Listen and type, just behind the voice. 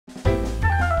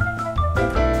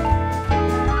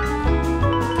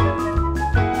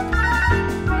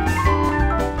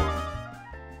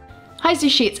Hi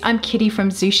Zooshits, I'm Kitty from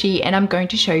Zooshii and I'm going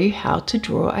to show you how to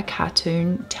draw a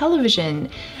cartoon television.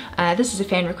 This is a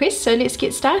fan request, so let's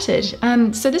get started.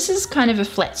 So this is kind of a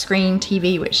flat screen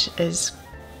TV, which is,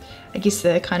 I guess,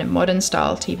 the kind of modern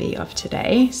style TV of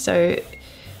today. So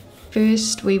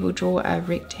first we will draw a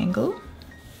rectangle.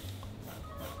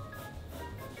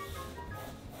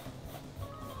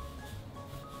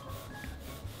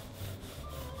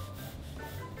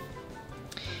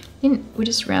 Then we'll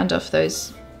just round off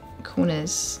those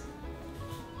corners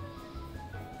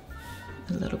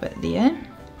a little bit there,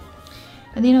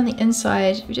 and then on the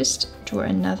inside we just draw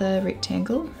another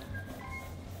rectangle,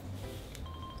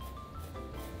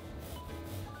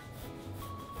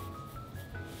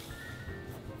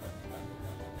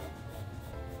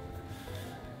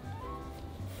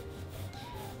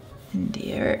 and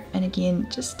there, and again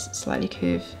just slightly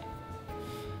curve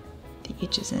the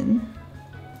edges in.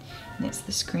 That's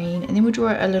the screen, and then we'll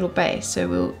draw a little base, so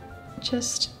we'll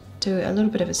just do a little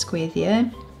bit of a square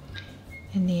there,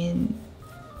 and then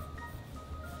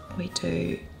we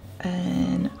do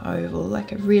an oval,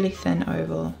 like a really thin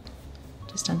oval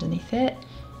just underneath that,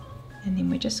 and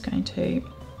then we're just going to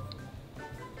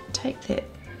take that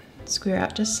square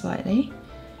out just slightly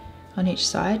on each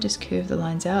side, just curve the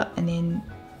lines out, and then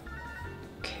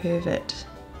curve it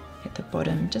at the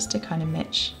bottom just to kind of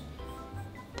match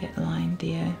that line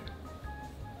there.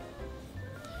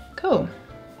 Cool.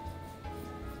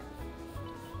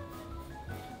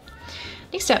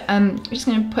 Next up, we're just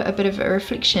going to put a bit of a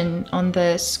reflection on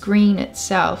the screen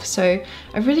itself. So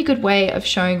a really good way of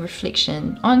showing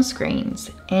reflection on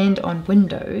screens and on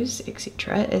windows,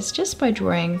 etc., is just by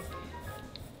drawing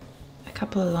a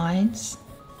couple of lines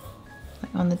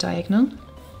like on the diagonal,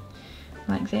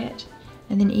 like that,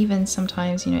 and then even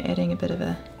sometimes, you know, adding a bit of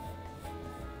a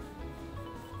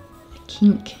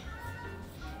kink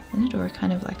in it, or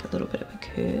kind of like a little bit of a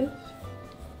curve,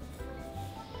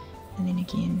 and then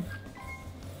again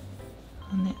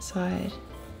on that side,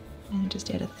 and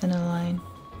just add a thinner line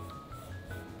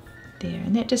there,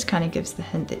 and that just kind of gives the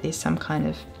hint that there's some kind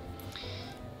of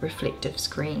reflective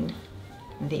screen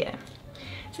there.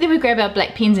 So then we grab our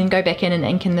black pens and go back in and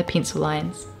ink in the pencil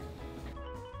lines.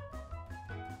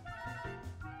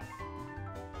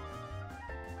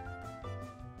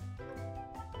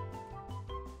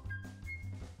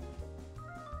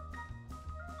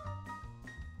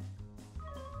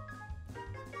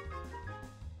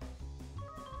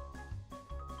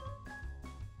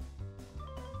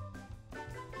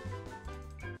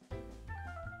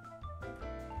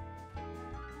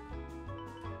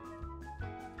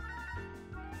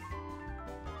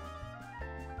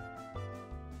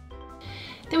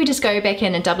 Then we just go back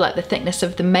in and double up the thickness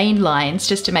of the main lines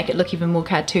just to make it look even more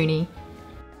cartoony.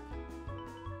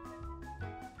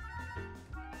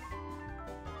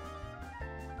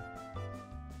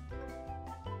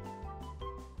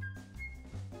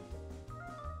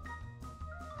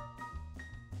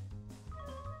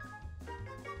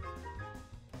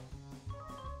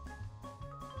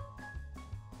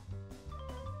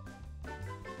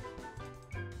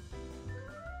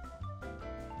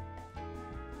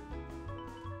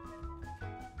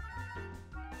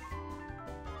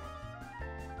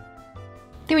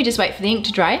 Then we just wait for the ink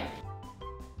to dry.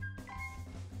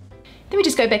 Then we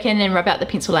just go back in and rub out the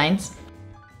pencil lines.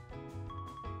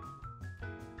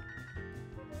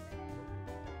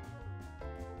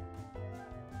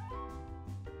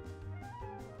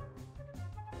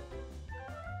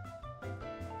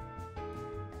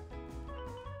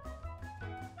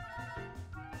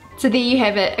 So there you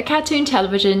have it, a cartoon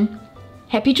television.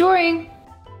 Happy drawing!